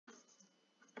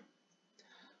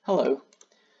Hello.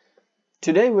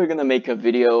 Today we're going to make a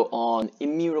video on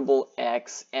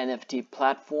ImmutableX NFT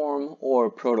platform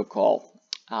or protocol,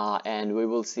 and we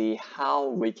will see how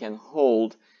we can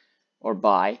hold or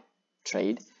buy,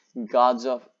 trade God's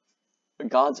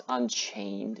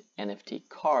Unchained NFT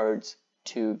cards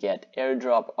to get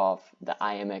airdrop of the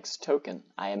IMX token.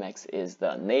 IMX is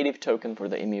the native token for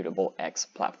the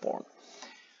ImmutableX platform.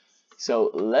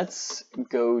 So let's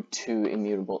go to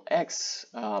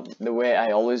ImmutableX. The way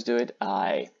I always do it,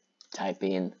 I type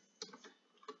in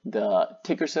the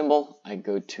ticker symbol, I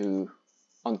go to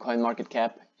on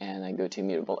CoinMarketCap, and I go to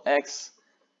ImmutableX,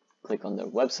 click on their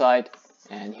website,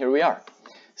 and here we are.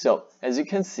 So as you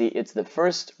can see, it's the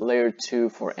first layer 2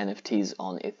 for NFTs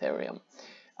on Ethereum.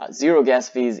 Zero gas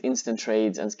fees, instant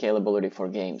trades, and scalability for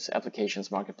games, applications,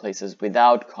 marketplaces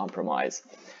without compromise.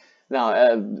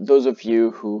 Now, those of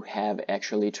you who have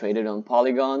actually traded on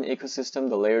Polygon ecosystem,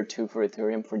 the layer 2 for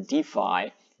Ethereum for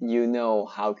DeFi, you know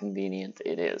how convenient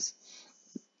it is.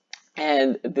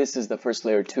 And this is the first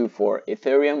layer 2 for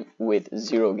Ethereum with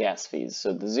zero gas fees.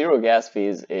 So the zero gas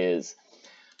fees is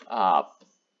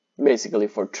basically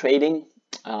for trading,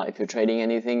 if you're trading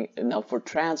anything. Now for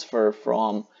transfer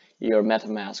from your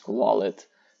MetaMask wallet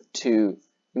to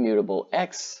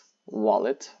ImmutableX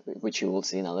wallet, which you will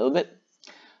see in a little bit,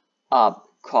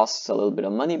 costs a little bit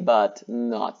of money, but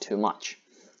not too much.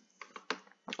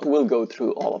 We'll go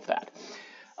through all of that.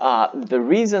 The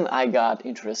reason I got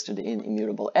interested in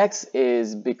ImmutableX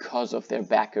is because of their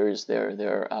backers,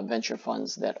 their venture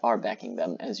funds that are backing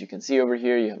them. As you can see over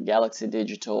here, you have Galaxy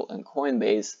Digital and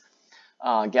Coinbase.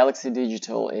 Galaxy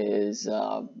Digital is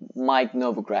Mike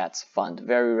Novogratz fund,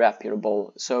 very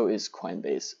reputable. So is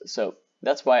Coinbase. So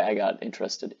that's why I got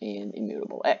interested in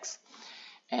ImmutableX.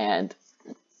 And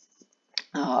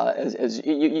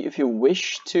if you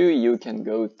wish to, you can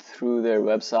go through their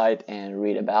website and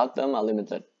read about them. A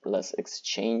limitless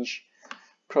exchange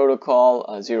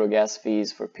protocol, zero gas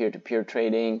fees for peer-to-peer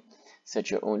trading,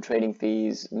 set your own trading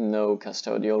fees, no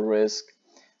custodial risk,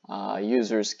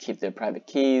 users keep their private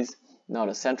keys, not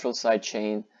a central side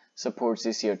chain, supports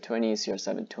ECR20,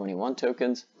 ECR721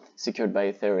 tokens, secured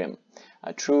by Ethereum,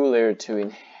 a true layer 2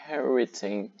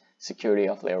 inheriting security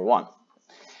of layer 1.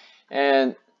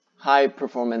 And high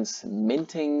performance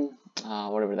minting,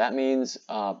 whatever that means.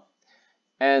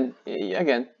 And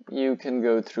again, you can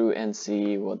go through and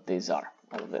see what these are,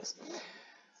 all of this.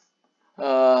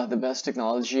 The best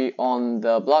technology on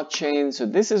the blockchain. So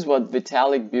this is what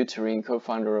Vitalik Buterin,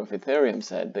 co-founder of Ethereum,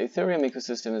 said. The Ethereum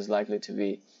ecosystem is likely to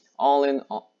be all in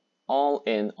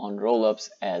on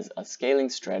rollups as a scaling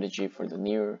strategy for the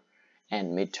near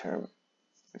and midterm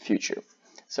future.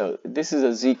 So this is a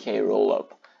ZK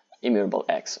rollup.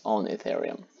 ImmutableX on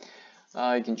Ethereum.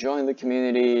 You can join the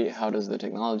community. How does the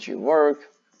technology work?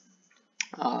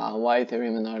 Why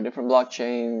Ethereum and not a different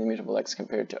blockchain? ImmutableX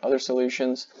compared to other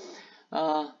solutions.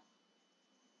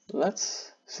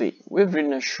 Let's see. We've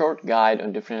written a short guide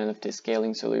on different NFT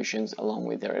scaling solutions along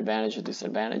with their advantages and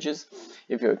disadvantages.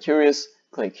 If you're curious,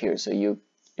 click here. So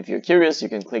if you're curious, you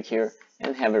can click here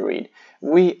and have a read.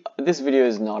 This video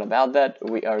is not about that.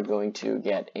 We are going to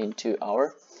get into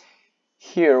our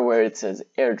here where it says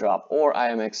airdrop or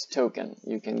IMX token.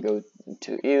 You can go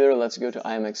to either. Let's go to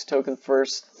IMX token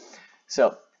first.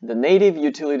 So the native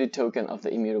utility token of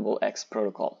the ImmutableX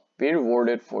protocol. Be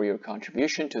rewarded for your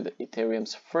contribution to the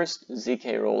Ethereum's first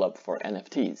ZK rollup for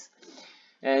NFTs.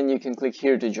 And you can click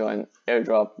here to join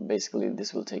airdrop. Basically,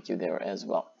 this will take you there as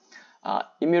well.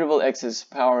 ImmutableX is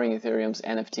powering Ethereum's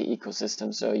NFT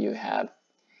ecosystem. So you have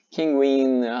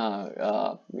Kinguin,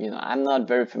 I'm not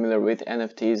very familiar with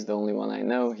NFTs. The only one I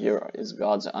know here is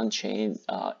God's Unchained,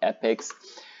 Epics,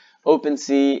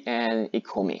 OpenSea, and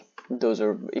Ecomi.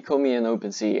 Ecomi and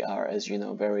OpenSea are, as you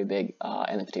know, very big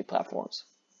NFT platforms.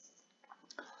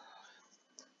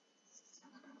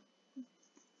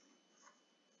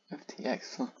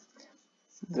 FTX.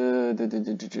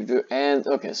 And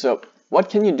okay, so what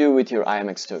can you do with your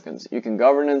IMX tokens? You can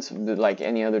governance like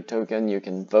any other token. You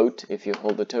can vote if you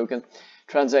hold the token.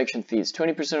 Transaction fees.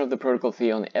 20% of the protocol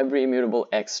fee on every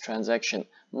ImmutableX transaction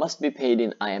must be paid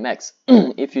in IMX.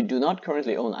 If you do not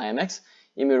currently own IMX,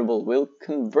 Immutable will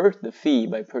convert the fee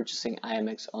by purchasing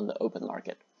IMX on the open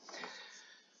market.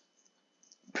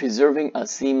 Preserving a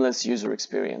seamless user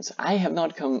experience. I have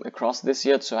not come across this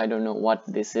yet, so I don't know what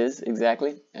this is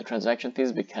exactly. Transaction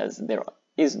fees, because there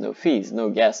is no fees, no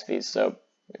gas fees, so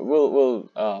we'll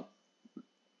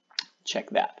check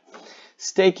that.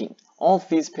 Staking. All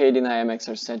fees paid in IMX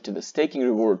are sent to the staking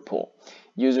reward pool.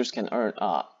 Users can earn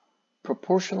a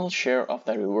proportional share of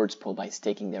that rewards pool by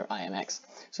staking their IMX.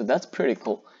 So that's pretty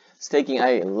cool. Staking,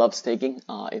 I love staking.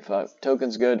 If a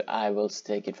token's good, I will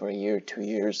stake it for a year, 2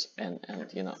 years, and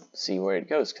you know, see where it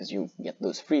goes, because you get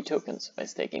those free tokens by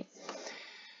staking.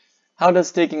 How does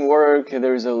staking work?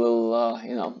 There's a little,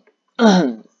 you know,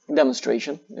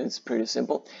 demonstration. It's pretty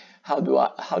simple. How do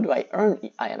I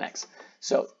earn IMX?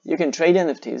 So you can trade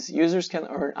NFTs. Users can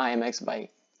earn IMX by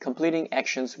completing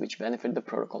actions which benefit the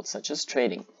protocol, such as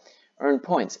trading. Earn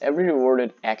points. Every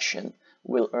rewarded action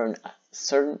will earn a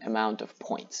certain amount of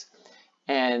points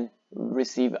and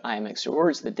receive IMX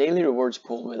rewards. The daily rewards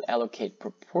pool will allocate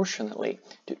proportionally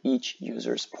to each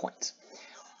user's points.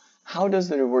 How does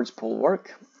the rewards pool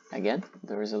work? Again,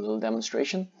 there is a little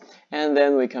demonstration, and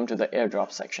then we come to the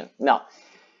airdrop section. Now,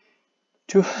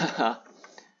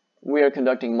 we are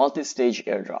conducting multi-stage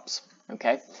airdrops.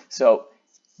 Okay, so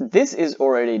this is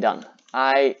already done.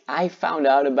 I found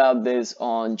out about this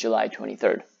on July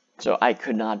 23rd, so I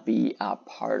could not be a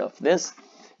part of this.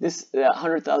 This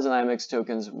 100,000 IMX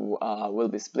tokens will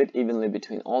be split evenly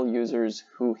between all users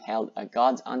who held a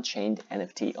Gods Unchained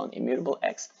NFT on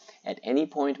ImmutableX at any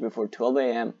point before 12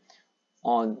 a.m.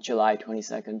 on July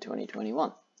 22nd,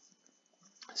 2021.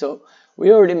 So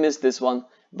we already missed this one,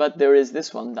 but there is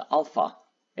this one, the Alpha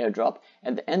airdrop.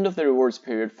 At the end of the rewards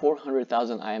period,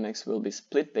 400,000 IMX will be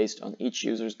split based on each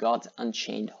user's Gods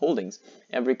Unchained holdings.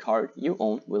 Every card you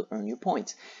own will earn you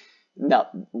points. Now,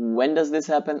 when does this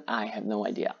happen? I have no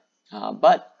idea.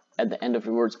 But at the end of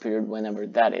rewards period, whenever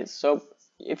that is. So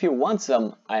if you want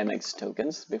some IMX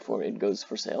tokens before it goes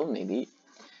for sale, maybe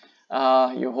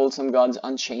you hold some Gods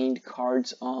Unchained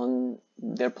cards on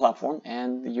their platform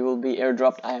and you will be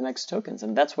airdropped IMX tokens.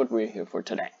 And that's what we're here for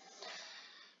today.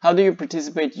 How do you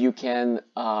participate? You can,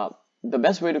 the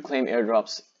best way to claim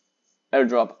airdrop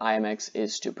IMX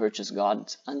is to purchase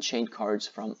Gods Unchained cards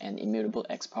from an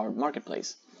ImmutableX powered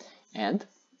marketplace. And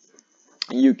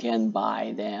you can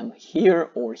buy them here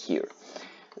or here.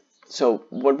 So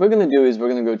what we're going to do is we're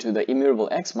going to go to the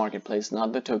ImmutableX marketplace,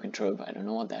 not the token trove. I don't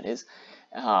know what that is.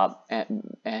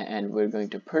 And we're going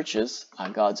to purchase a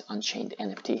Gods Unchained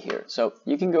NFT here. So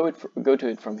you can go to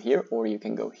it from here, or you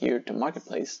can go here to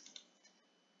marketplace,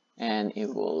 and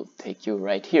it will take you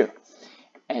right here.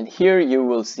 And here you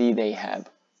will see they have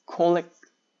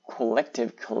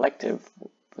collective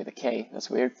with a K, that's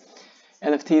weird,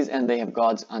 NFTs, and they have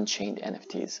Gods Unchained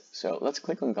NFTs. So let's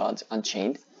click on Gods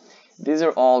Unchained. These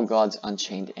are all Gods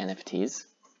Unchained NFTs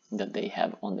that they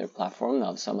have on their platform.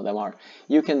 Now some of them are,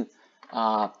 you can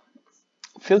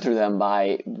filter them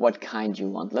by what kind you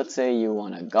want. Let's say you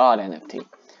want a God NFT.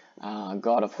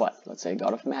 God of what? Let's say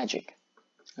God of Magic.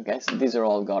 Okay, so these are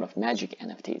all God of Magic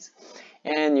NFTs.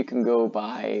 And you can go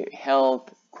by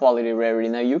health, quality, rarity.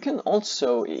 Now you can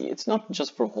also, it's not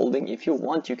just for holding. If you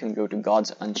want, you can go to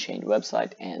Gods Unchained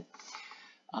website and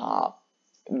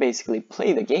basically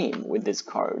play the game with these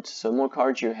cards. So more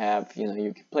cards you have, you know,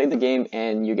 you can play the game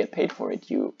and you get paid for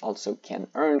it. You also can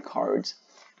earn cards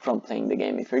from playing the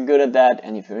game. If you're good at that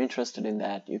and if you're interested in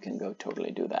that, you can go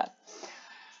totally do that.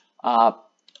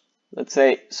 Let's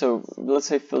say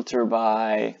filter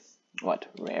by what?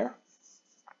 Rare.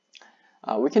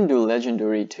 We can do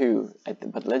legendary too,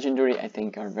 but legendary I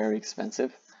think are very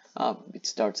expensive. It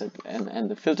starts at, and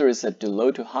the filter is set to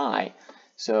low to high,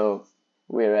 so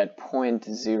we're at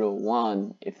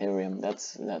 0.01 Ethereum.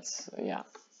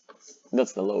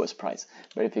 That's the lowest price.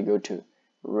 But if you go to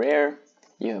rare,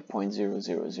 you have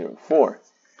 0.0004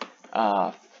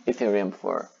 Ethereum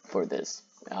for this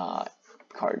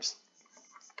cards.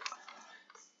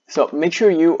 So make sure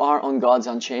you are on Gods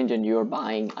Unchained and you're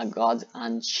buying a Gods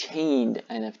Unchained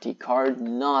NFT card,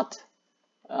 not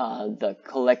the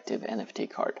collective NFT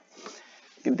card.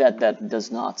 That does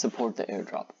not support the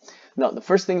airdrop. Now, the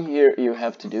first thing here you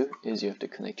have to do is you have to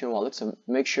connect your wallet. So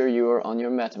make sure you are on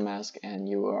your MetaMask and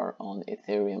you are on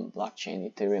Ethereum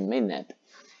blockchain, Ethereum mainnet.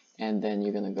 And then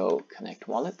you're going to go connect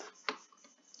wallet.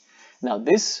 Now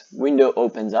this window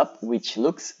opens up, which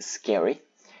looks scary.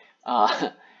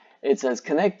 It says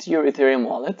connect your Ethereum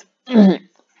wallet,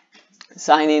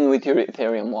 sign in with your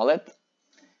Ethereum wallet.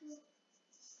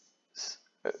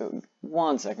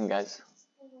 One second, guys.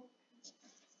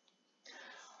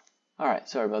 Alright,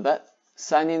 sorry about that.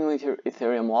 Sign in with your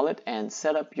Ethereum wallet and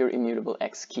set up your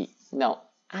ImmutableX key. Now,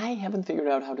 I haven't figured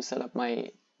out how to set up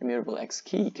my ImmutableX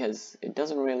key because it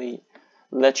doesn't really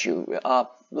let you.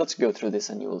 Let's go through this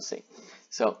and you will see.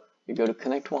 So you go to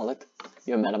connect wallet,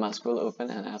 your MetaMask will open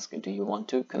and ask, do you want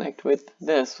to connect with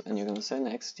this? And you're going to say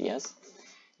next, yes,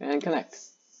 and connect.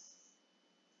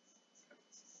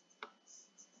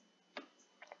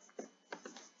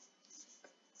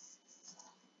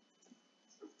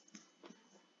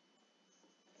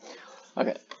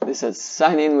 Okay, this says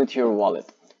sign in with your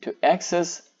wallet. To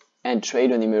access and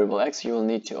trade on ImmutableX, you will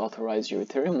need to authorize your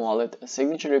Ethereum wallet. A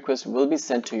signature request will be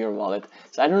sent to your wallet.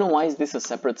 So I don't know why is this a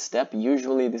separate step.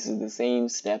 Usually this is the same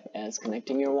step as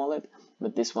connecting your wallet,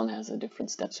 but this one has a different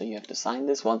step. So you have to sign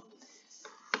this one,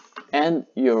 and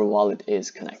your wallet is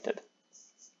connected.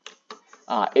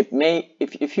 It may,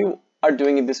 if you are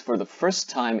doing this for the first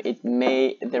time,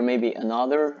 there may be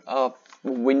another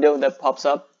window that pops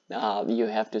up. You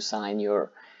have to sign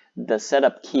the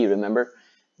setup key, remember,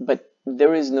 but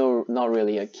there is not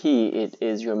really a key. It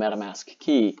is your MetaMask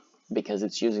key because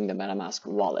it's using the MetaMask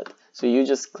wallet. So you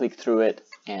just click through it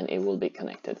and it will be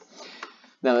connected.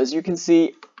 Now, as you can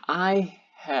see, I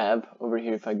have over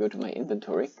here, if I go to my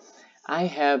inventory, I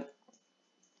have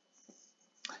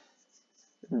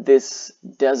this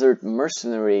Desert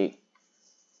Mercenary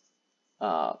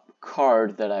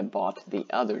card that I bought the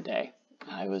other day.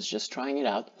 I was just trying it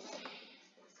out.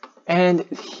 And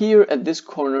here at this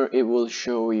corner, it will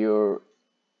show your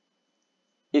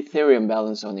Ethereum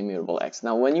balance on ImmutableX.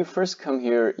 Now, when you first come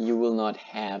here, you will not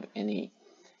have any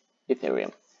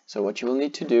Ethereum. So what you will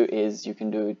need to do is, you can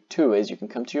do two ways. You can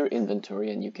come to your inventory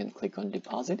and you can click on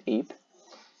Deposit ETH.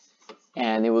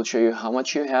 And it will show you how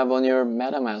much you have on your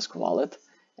MetaMask wallet.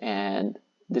 And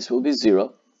this will be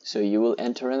 0. So you will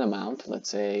enter an amount. Let's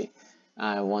say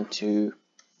I want to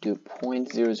do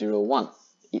 0.001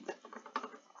 ETH.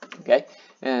 Okay,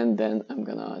 and then I'm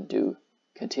gonna do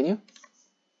continue.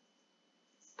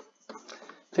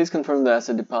 Please confirm the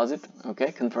asset deposit.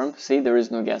 Okay, confirm. See, there is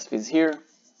no gas fees here.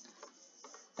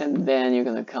 And then you're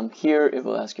gonna come here. It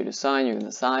will ask you to sign. You're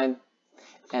gonna sign.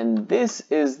 And this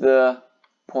is the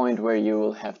point where you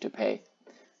will have to pay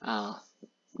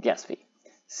gas fee,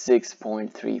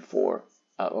 6.34 or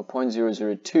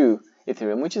 0.002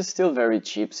 Ethereum, which is still very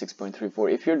cheap,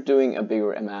 6.34. If you're doing a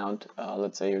bigger amount,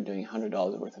 let's say you're doing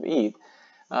 $100 worth of ETH,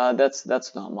 that's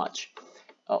not much,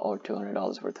 or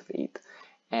 $200 worth of ETH.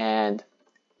 And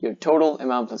your total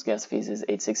amount plus gas fees is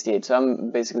 $8.68. So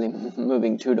I'm basically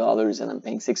moving $2 and I'm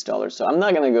paying $6. So I'm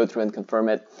not going to go through and confirm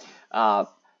it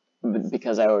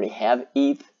because I already have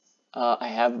ETH. I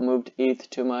have moved ETH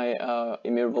to my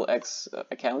ImmutableX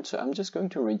account, so I'm just going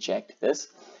to reject this.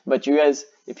 But you guys,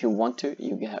 if you want to,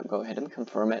 you can go ahead and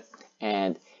confirm it.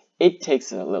 And it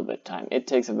takes a little bit of time. It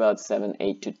takes about 7,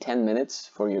 8 to 10 minutes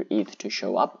for your ETH to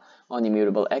show up on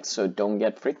ImmutableX, so don't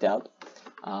get freaked out.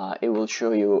 It will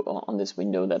show you on this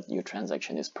window that your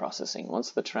transaction is processing.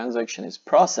 Once the transaction is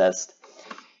processed,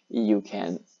 you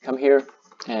can come here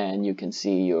and you can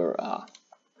see your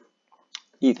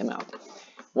ETH amount.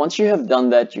 Once you have done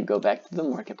that, you go back to the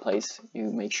marketplace,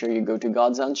 you make sure you go to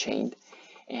God's Unchained,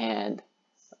 and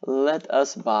let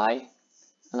us buy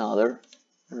another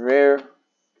rare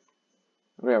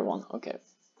one. Okay.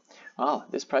 Wow,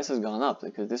 this price has gone up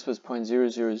because this was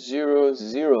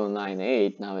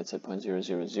 0.000098, now it's at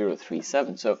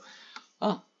 0.00037. So,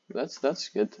 that's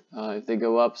good. If they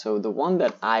go up, so the one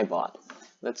that I bought,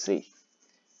 let's see,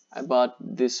 I bought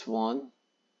this one.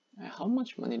 How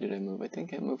much money did I move? I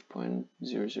think I moved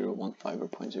 0.0015 or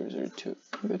 0.002.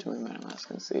 Go to my MetaMask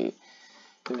and see.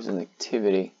 There's an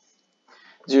activity.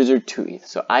 0.002 ETH.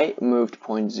 So I moved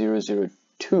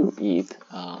 0.002 ETH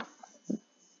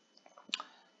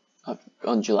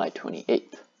on July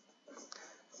 28th.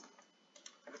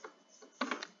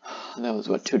 That was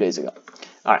what, 2 days ago.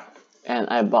 All right, and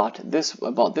I bought this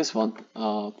one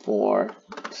for,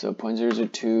 so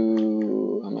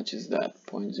 0.002. How much is that?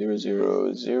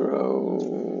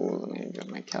 0.000. Let me get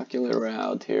my calculator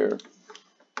out here.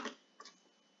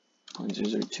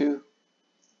 0.002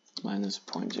 minus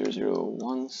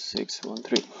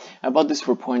 0.001613. I bought this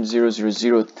for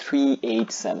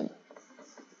 0.000387.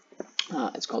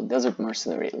 It's called Desert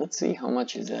Mercenary. Let's see how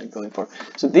much is that going for.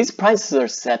 So these prices are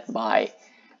set by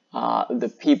the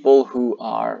people who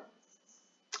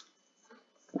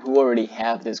already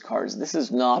have these cards. This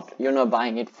is not, you're not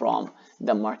buying it from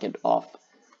the market of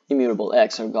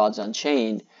ImmutableX or God's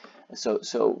Unchained.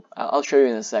 So I'll show you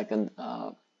in a second.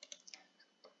 So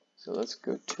let's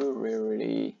go to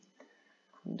rarity.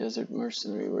 Desert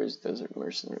Mercenary. Where's Desert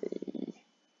Mercenary?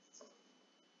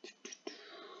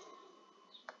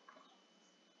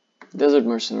 Desert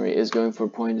Mercenary is going for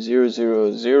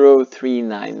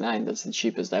 0.000399. That's the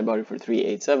cheapest. I bought it for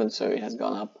 387, so it has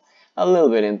gone up a little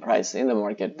bit in price in the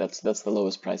market. That's the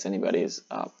lowest price anybody is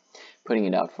putting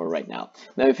it out for right now.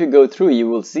 Now, if you go through, you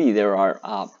will see there are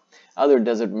other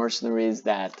Desert Mercenaries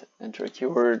that enter a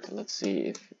keyword. Let's see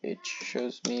if it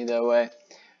shows me that way.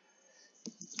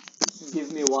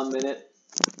 Give me 1 minute.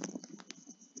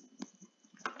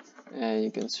 And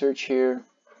you can search here.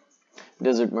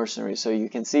 Desert Mercenary. So you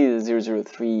can see the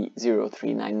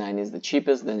 0.0030399 is the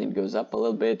cheapest. Then it goes up a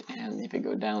little bit, and if you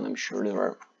go down, I'm sure there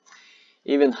are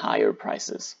even higher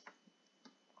prices.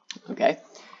 Okay,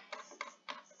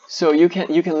 so you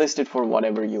can list it for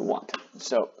whatever you want.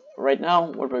 So right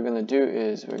now what we're gonna do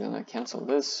is we're gonna cancel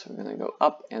this, we're gonna go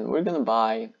up, and we're gonna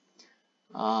buy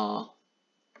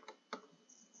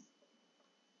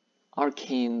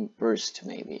Arcane Burst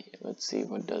maybe. Let's see,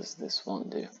 what does this one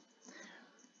do?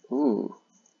 Ooh,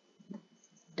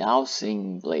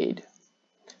 Dowsing Blade.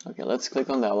 Okay, let's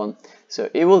click on that one. So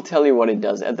it will tell you what it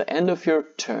does. At the end of your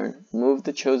turn, move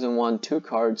the chosen one 2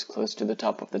 cards close to the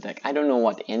top of the deck. I don't know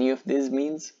what any of this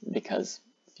means because,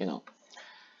 you know,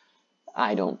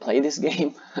 I don't play this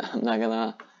game. I'm not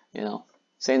gonna, you know,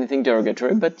 say anything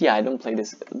derogatory, but yeah, I don't play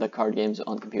the card games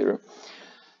on computer.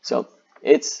 So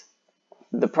it's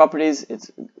the properties, it's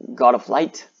God of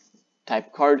Light,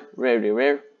 type card, rarity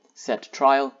rare, set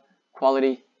trial,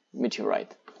 quality,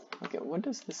 meteorite. Okay, what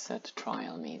does the set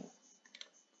trial mean?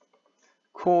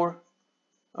 Core.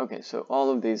 Okay, so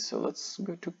all of these, so let's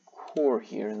go to core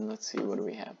here and let's see what do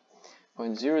we have.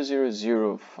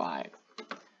 0.0005.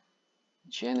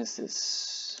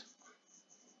 Genesis.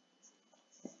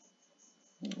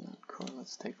 Not core,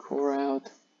 let's take core out.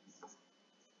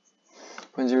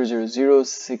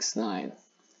 0.00069.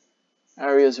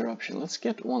 Areas eruption. Let's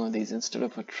get one of these instead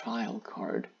of a trial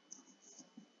card.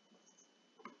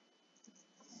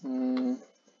 003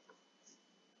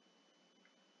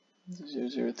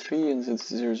 and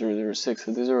 0006,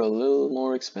 so these are a little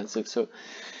more expensive. So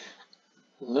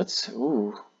let's,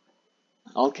 ooh,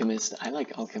 Alchemist. I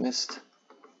like Alchemist.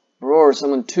 Roar,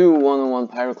 summon 2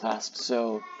 1-on-1 Pyroclasp.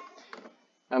 So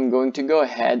I'm going to go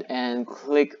ahead and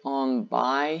click on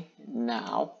buy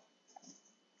now.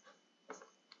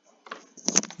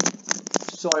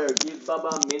 Sawyer, give Baba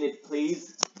a minute,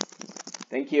 please.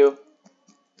 Thank you.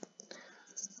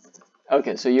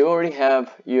 Okay, so you already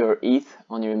have your ETH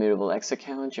on your ImmutableX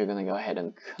account. You're gonna go ahead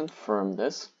and confirm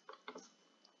this.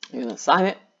 You're gonna sign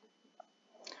it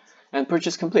and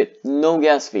purchase complete. No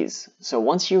gas fees. So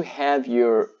once you have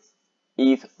your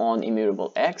ETH on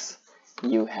ImmutableX,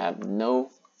 you have no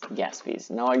gas fees.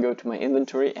 Now I go to my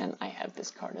inventory and I have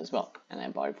this card as well, and I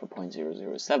bought it for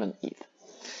 0.007 ETH.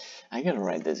 I gotta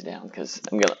write this down because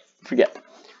I'm gonna forget.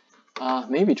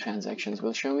 Maybe transactions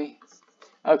will show me.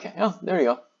 Okay, oh, there you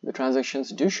go. The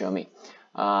transactions do show me.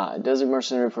 Desert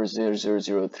Mercenary for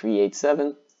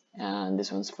 000387, and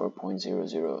this one's for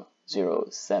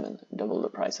 0.0007, double the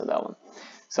price of that one.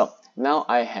 So now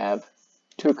I have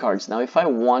 2 cards. Now if I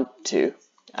want to,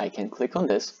 I can click on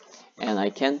this, and I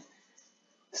can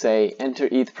say enter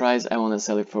ETH price, I want to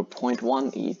sell it for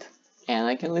 0.1 ETH, and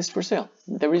I can list for sale.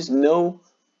 There is no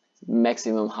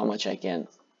maximum how much I can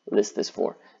list this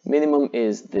for. Minimum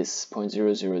is this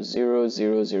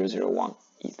 0.000001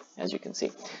 ETH, as you can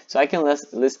see. So I can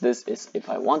list this if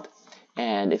I want,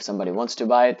 and if somebody wants to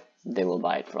buy it, they will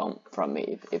buy it from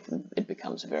me if it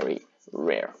becomes very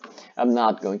rare. I'm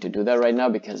not going to do that right now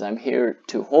because I'm here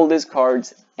to hold these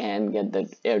cards and get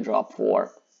the airdrop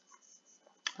for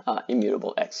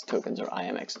ImmutableX tokens or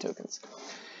IMX tokens.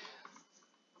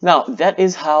 Now that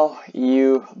is how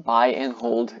you buy and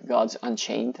hold God's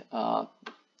Unchained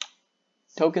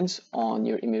tokens on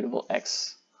your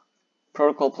ImmutableX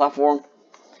Protocol platform.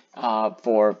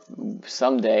 For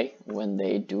someday when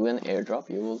they do an airdrop,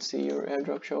 you will see your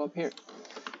airdrop show up here.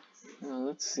 Now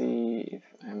let's see if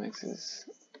IMX is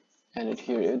added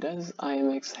here. Does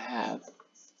IMX have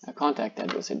a contact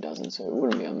address? It doesn't, so it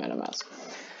wouldn't be on MetaMask.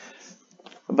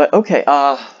 But okay,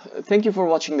 thank you for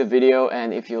watching the video,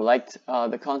 and if you liked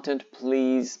the content,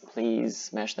 please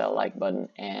smash that like button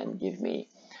and give me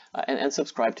and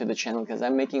subscribe to the channel, because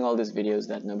I'm making all these videos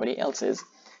that nobody else is.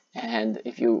 And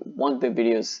if you want the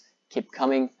videos keep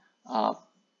coming,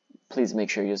 please make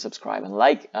sure you subscribe and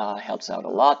like. Helps out a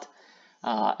lot.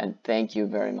 And thank you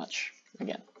very much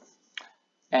again.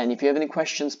 And if you have any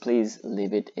questions, please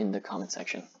leave it in the comment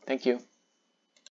section. Thank you.